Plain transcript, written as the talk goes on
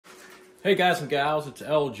Hey guys and gals, it's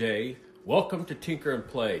LJ. Welcome to Tinker and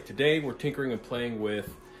Play. Today we're tinkering and playing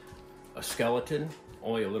with a skeleton,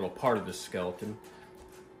 only a little part of this skeleton.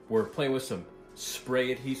 We're playing with some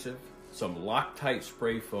spray adhesive, some Loctite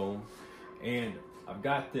spray foam, and I've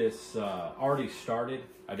got this already started.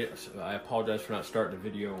 I apologize for not starting the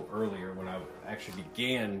video earlier when I actually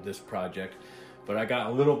began this project, but I got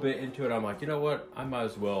a little bit into it. I'm like, you know what? I might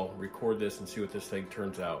as well record this and see what this thing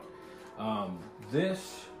turns out.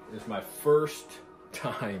 This is my first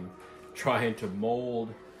time trying to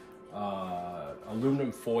mold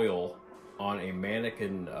aluminum foil on a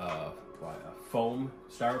mannequin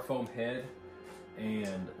styrofoam head,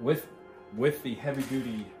 and with the heavy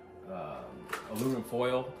duty aluminum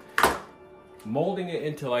foil, molding it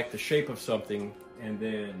into like the shape of something, and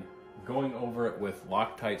then going over it with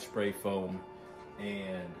Loctite spray foam,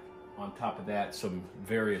 and on top of that some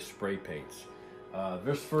various spray paints.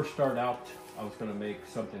 This first started out, I was going to make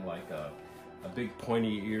something like a big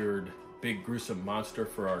pointy-eared, big gruesome monster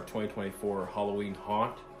for our 2024 Halloween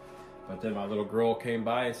haunt. But then my little girl came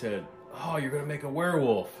by and said, "Oh, you're going to make a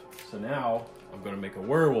werewolf." So now I'm going to make a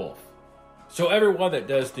werewolf. So everyone that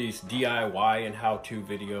does these DIY and how-to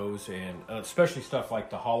videos, and especially stuff like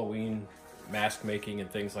the Halloween mask making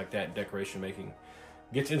and things like that, decoration making,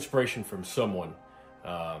 gets inspiration from someone.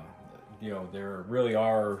 You know, there really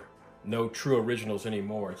are no true originals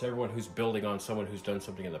anymore. It's everyone who's building on someone who's done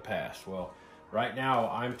something in the past. Well, right now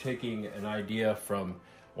I'm taking an idea from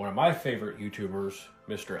one of my favorite YouTubers,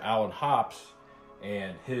 Mr. Alan Hops,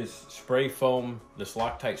 and his spray foam, this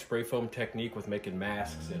Loctite spray foam technique with making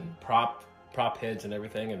masks and prop heads and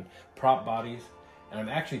everything, and prop bodies. And I'm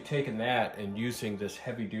actually taking that and using this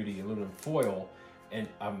heavy duty aluminum foil, and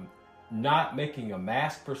I'm not making a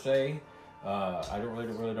mask per se. I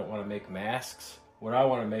really don't want to make masks. What I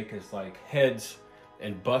want to make is like heads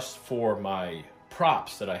and busts for my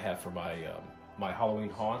props that I have for my my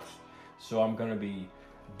Halloween haunts. So I'm going to be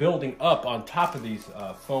building up on top of these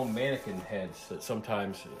foam mannequin heads that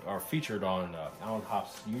sometimes are featured on Alan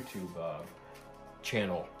Hopp's YouTube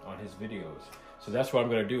channel on his videos. So that's what I'm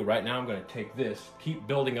going to do. Right now I'm going to take this, keep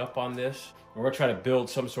building up on this. We're going to try to build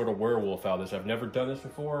some sort of werewolf out of this. I've never done this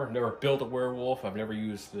before. I've never built a werewolf. I've never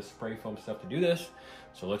used this spray foam stuff to do this.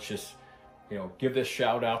 So let's just, you know, give this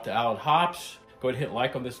shout out to Alan Hops. Go ahead and hit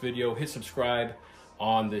like on this video, hit subscribe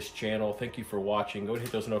on this channel. Thank you for watching. Go ahead and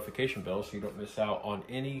hit those notification bells so you don't miss out on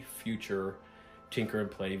any future Tinker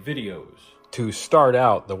and Play videos. To start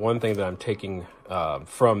out, the one thing that I'm taking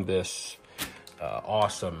from this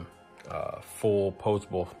awesome full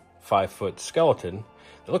posable 5-foot skeleton,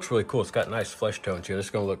 it looks really cool. It's got nice flesh tones here. This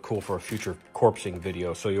is going to look cool for a future corpsing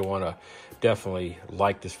video, so you'll want to definitely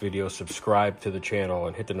like this video, subscribe to the channel,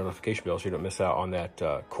 and hit the notification bell so you don't miss out on that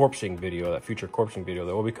corpsing video, that future corpsing video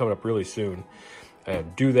that will be coming up really soon.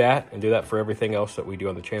 And do that for everything else that we do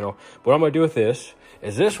on the channel. But what I'm going to do with this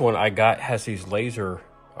is, this one I got has these laser,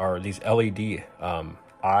 or these LED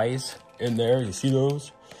eyes in there. You see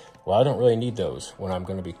those? Well, I don't really need those when I'm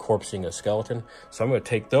going to be corpsing a skeleton. So I'm going to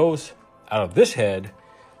take those out of this head,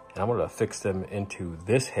 and I'm going to fix them into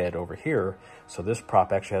this head over here. So this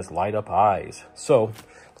prop actually has light up eyes. So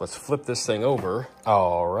let's flip this thing over.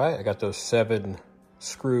 All right, I got those 7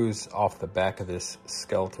 screws off the back of this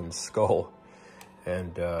skeleton skull.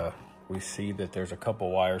 And we see that there's a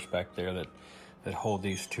couple wires back there that hold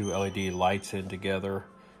these 2 LED lights in together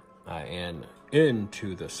and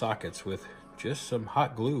into the sockets with just some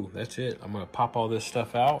hot glue. That's it. I'm going to pop all this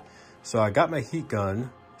stuff out. So I got my heat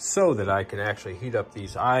gun so that I can actually heat up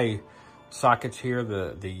these eye sockets here,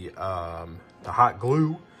 the hot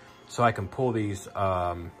glue, so I can pull these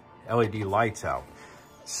LED lights out.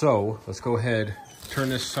 So let's go ahead, turn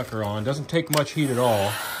this sucker on. Doesn't take much heat at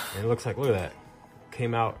all, and it looks like, look at that,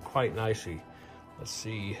 came out quite nicely. Let's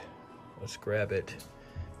see, let's grab it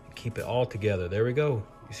and keep it all together. There we go.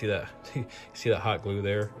 You see that? You see that hot glue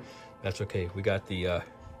there? That's okay. We got the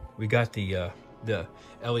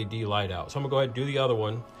LED light out. So I'm gonna go ahead and do the other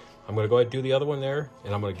one. I'm gonna go ahead and do the other one there,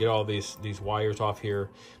 and I'm gonna get all these wires off here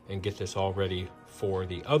and get this all ready for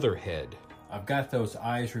the other head. I've got those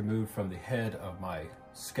eyes removed from the head of my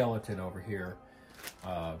skeleton over here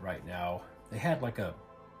right now. They had like a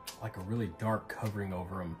really dark covering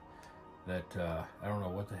over them that I don't know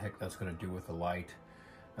what the heck that's gonna do with the light.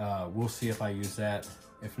 We'll see if I use that.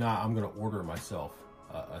 If not, I'm gonna order myself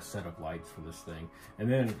a set of lights for this thing,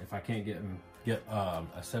 and then if I can't get a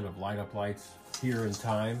set of light up lights here in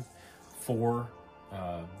time for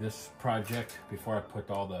this project before I put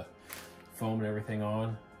all the foam and everything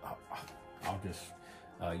on, I'll just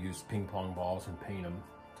use ping pong balls and paint them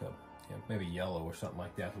to, you know, maybe yellow or something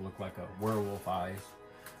like that to look like a werewolf eyes.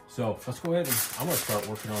 So let's go ahead and I'm going to start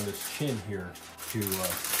working on this chin here to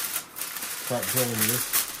start building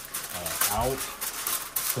this out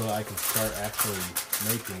so that I can start actually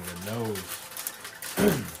making the nose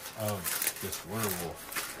of this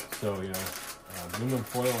werewolf. So, you know, aluminum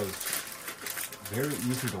foil is very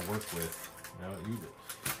easy to work with. You know,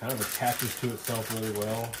 it kind of attaches to itself really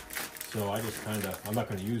well. So I just kind of, I'm not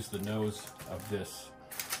going to use the nose of this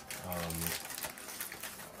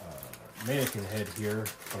mannequin head here,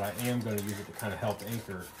 but I am going to use it to kind of help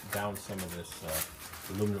anchor down some of this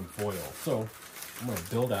aluminum foil. So I'm going to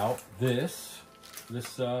build out this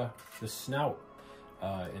snout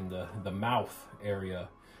in the mouth area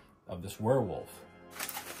of this werewolf.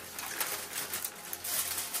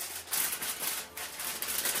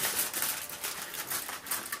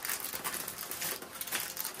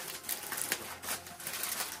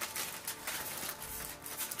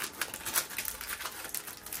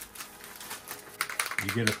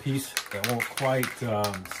 You get a piece that won't quite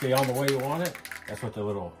stay on the way you want it. That's what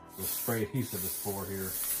the spray adhesive is for here.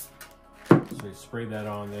 So you spray that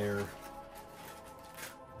on there.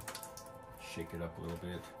 Shake it up a little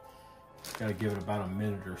bit. Got to give it about a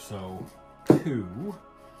minute or so to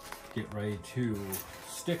get ready to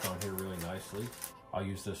stick on here really nicely. I'll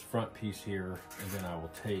use this front piece here, and then I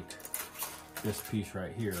will take this piece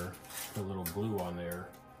right here, put a little glue on there,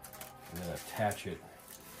 and then attach it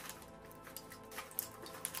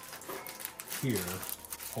here,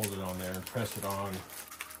 hold it on there and press it on,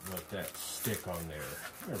 let that stick on there.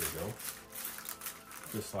 There we go.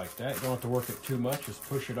 Just like that. You don't have to work it too much, just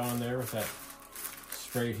push it on there with that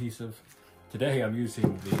spray adhesive. Today I'm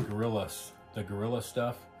using the Gorilla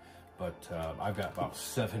stuff, but I've got about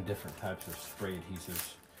 7 different types of spray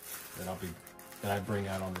adhesives that I bring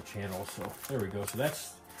out on the channel. So there we go. So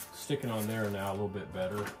that's sticking on there now a little bit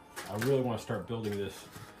better. I really want to start building this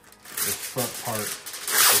front part,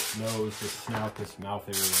 this nose, this snout, this mouth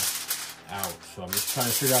area out. So I'm just trying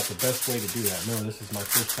to figure out the best way to do that. Remember, this is my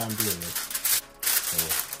first time doing this. So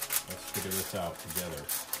let's figure this out together.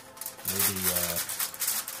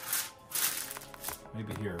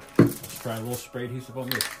 Maybe here. Let's try a little spray adhesive on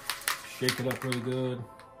this. Shake it up really good.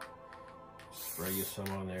 Spray you some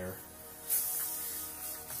on there.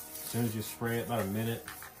 As soon as you spray it, about a minute.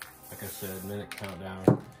 Like I said, minute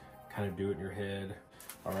countdown. Kind of do it in your head.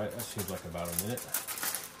 All right, that seems like about a minute.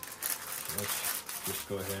 Let's just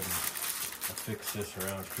go ahead and affix this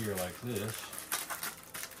around here like this.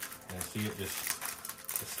 And see it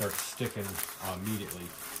starts sticking immediately.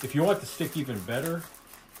 If you want it to stick even better,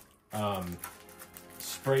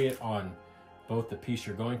 spray it on both the piece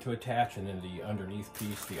you're going to attach and then the underneath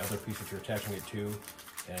piece, the other piece that you're attaching it to,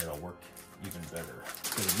 and it'll work even better.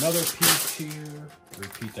 Get another piece here.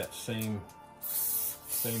 Repeat that same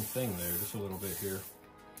thing there, just a little bit here.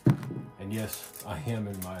 And yes, I am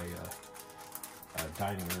in my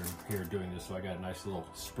dining room here doing this, so I got a nice little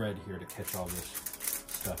spread here to catch all this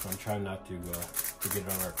stuff. I'm trying not to get it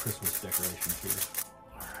on our Christmas decorations here.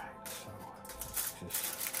 All right, so let's just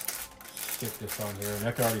stick this on here, and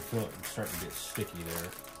I can already feel it starting to get sticky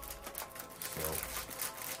there. So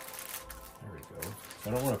there we go.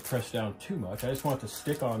 So I don't want to press down too much. I just want it to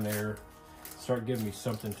stick on there, start giving me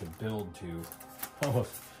something to build to.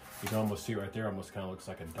 Almost, you can almost see right there. Almost kind of looks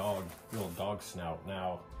like a dog, little dog snout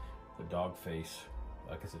now. The dog face,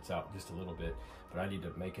 because it's out just a little bit, but I need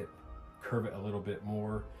to make it curve it a little bit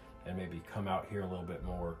more and maybe come out here a little bit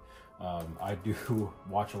more. I do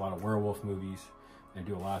watch a lot of werewolf movies and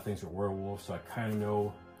do a lot of things with werewolves, so I kind of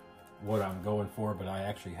know what I'm going for, but I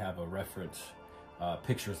actually have a reference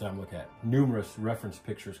pictures that I'm looking at, numerous reference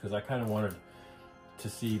pictures, because I kind of wanted to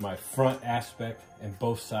see my front aspect and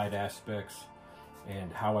both side aspects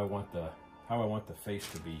and how I want the face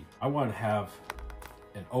to be. I want to have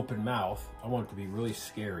an open mouth. I want it to be really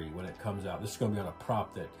scary when it comes out. This is going to be on a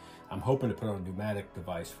prop that I'm hoping to put on a pneumatic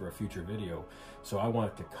device for a future video. So I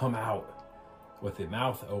want it to come out with the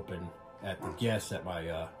mouth open at the guests at my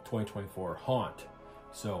 2024 haunt.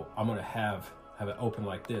 So I'm going to have it open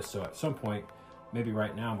like this. So at some point, maybe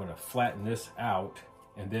right now, I'm going to flatten this out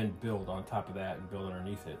and then build on top of that and build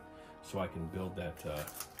underneath it, so I can build that,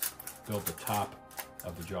 build the top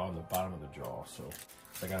of the jaw and the bottom of the jaw. So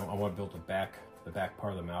like I want to build the back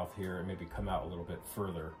part of the mouth here and maybe come out a little bit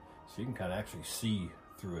further, so you can kind of actually see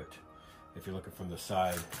through it if you're looking from the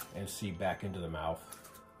side, and see back into the mouth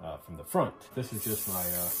from the front. This is just my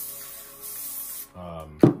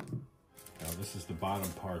this is the bottom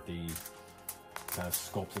part, the kind of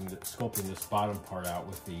sculpting this bottom part out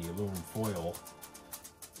with the aluminum foil,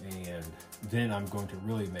 and then I'm going to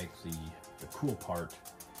really make the cool part,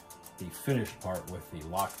 the finished part, with the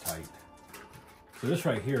Loctite. So this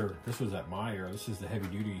right here, this was at Meijer. This is the heavy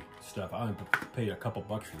duty stuff. I only paid a couple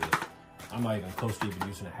bucks for this. I'm not even close to even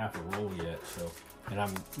using a half a roll yet. So, and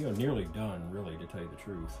I'm nearly done, really, to tell you the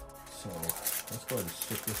truth. So let's go ahead and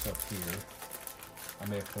stick this up here. I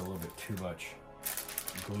may have put a little bit too much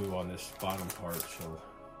glue on this bottom part, so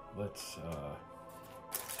let's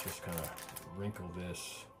just kind of wrinkle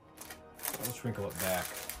this. Let's wrinkle it back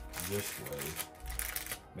this way.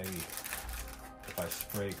 Maybe if I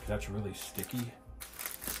spray, because that's really sticky.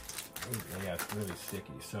 Yeah, it's really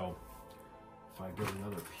sticky. So if I get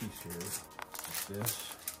another piece here like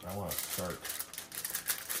this, I want to start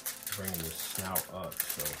bringing this snout up.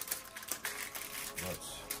 So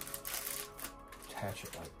let's attach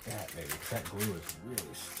it like that, maybe. That glue is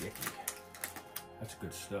really sticky. That's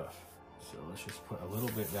good stuff. So let's just put a little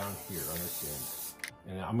bit down here on this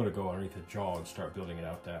end. And I'm gonna go underneath the jaw and start building it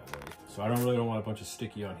out that way. So I don't want a bunch of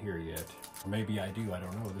sticky on here yet. Or maybe I do, I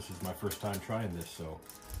don't know. This is my first time trying this, so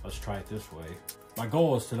let's try it this way. My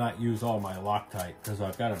goal is to not use all my Loctite because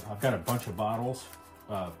I've got a bunch of bottles.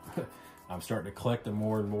 I'm starting to collect them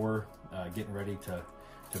more and more, getting ready to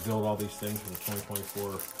build all these things for the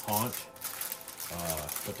 2024 haunt.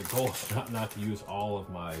 But the goal is not to use all of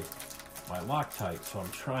my Loctite, so I'm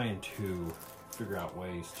trying to figure out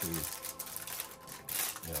ways to,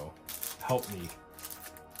 help me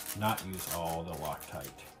not use all the Loctite.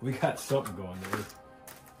 We got something going there,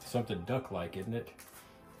 something duck-like, isn't it?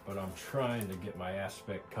 But I'm trying to get my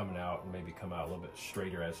aspect coming out and maybe come out a little bit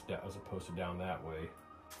straighter as opposed to down that way.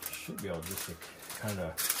 Should be able just to kind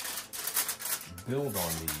of build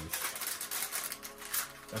on these.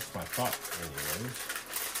 That's my thought anyways.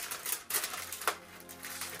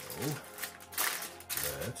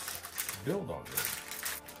 So let's build on them.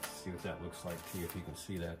 See what that looks like to you, if you can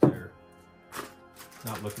see that there.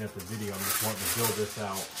 Not looking at the video, I'm just wanting to build this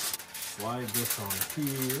out. Slide this on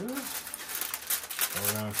here,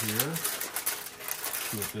 around here.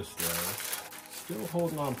 See what this does. Still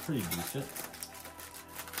holding on pretty decent.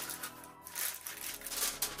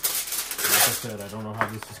 Like I said, I don't know how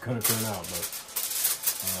this is going to turn out, but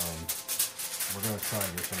we're going to try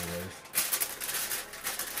this anyways.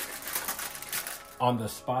 On the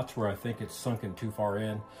spots where I think it's sunken too far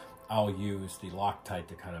in, I'll use the Loctite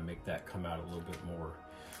to kind of make that come out a little bit more.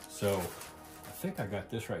 So I think I got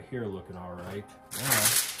this right here looking all right. Now,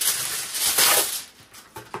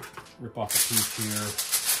 rip off a piece here.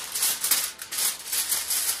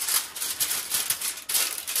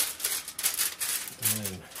 And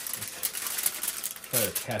then let's try to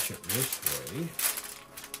attach it this way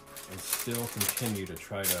and still continue to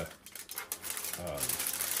try to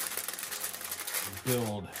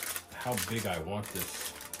build how big I want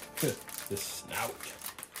this snout,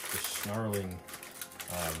 this snarling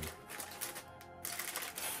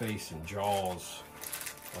face and jaws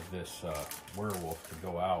of this werewolf to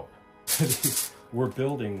go out. We're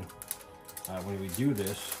building, when we do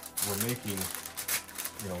this, we're making,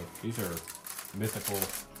 these are mythical,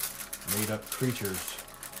 made-up creatures.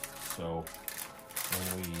 So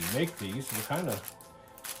when we make these, we're kind of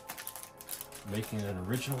making an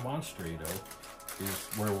original monster, These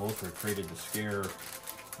werewolves were created to scare,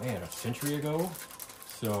 man, a century ago,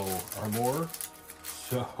 so, or more.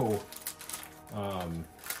 So,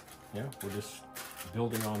 yeah, we're just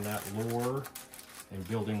building on that lore and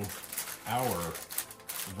building our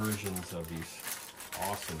versions of these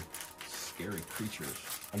awesome, scary creatures.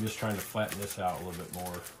 I'm just trying to flatten this out a little bit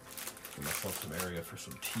more, give myself some area for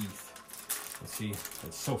some teeth. And see,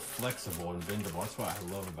 it's so flexible and bendable. That's what I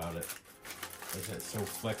love about it, is that it's so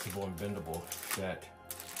flexible and bendable that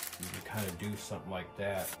you can kind of do something like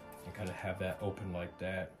that and kind of have that open like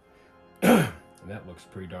that. And that looks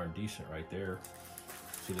pretty darn decent right there.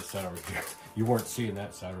 See the side over here? You weren't seeing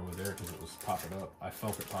that side over there because it was popping up. I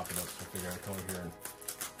felt it popping up, so I figured I'd come over here and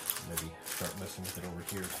maybe start messing with it over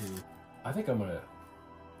here too. I think I'm gonna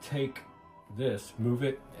take this, move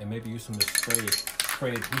it, and maybe use some of this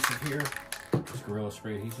spray adhesive here. This Gorilla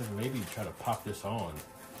Spray Adhesive, and maybe try to pop this on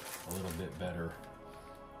a little bit better.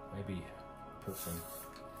 Maybe put some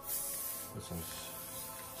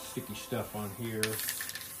sticky stuff on here.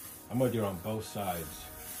 I'm gonna do it on both sides,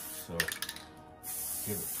 so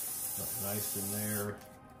give it nice in there,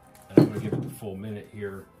 and I'm gonna give it the full minute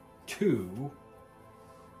here to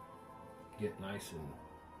get nice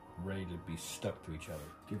and ready to be stuck to each other.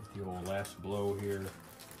 Give it the old last blow here,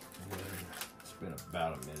 and then it's been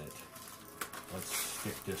about a minute. Let's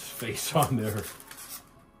stick this face on there.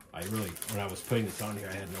 When I was putting this on here,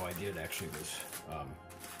 I had no idea it actually was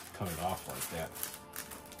coming off like that.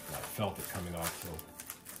 And I felt it coming off, so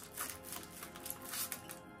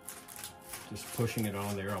just pushing it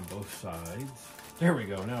on there on both sides. There we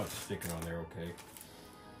go, now it's sticking on there okay.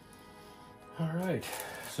 All right,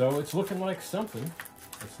 so it's looking like something.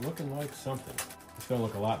 It's looking like something. It's gonna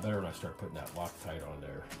look a lot better when I start putting that Loctite on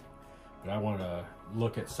there. But I want to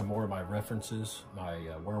look at some more of my references, my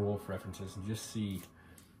Werewolf references, and just see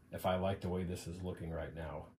if I like the way this is looking right now.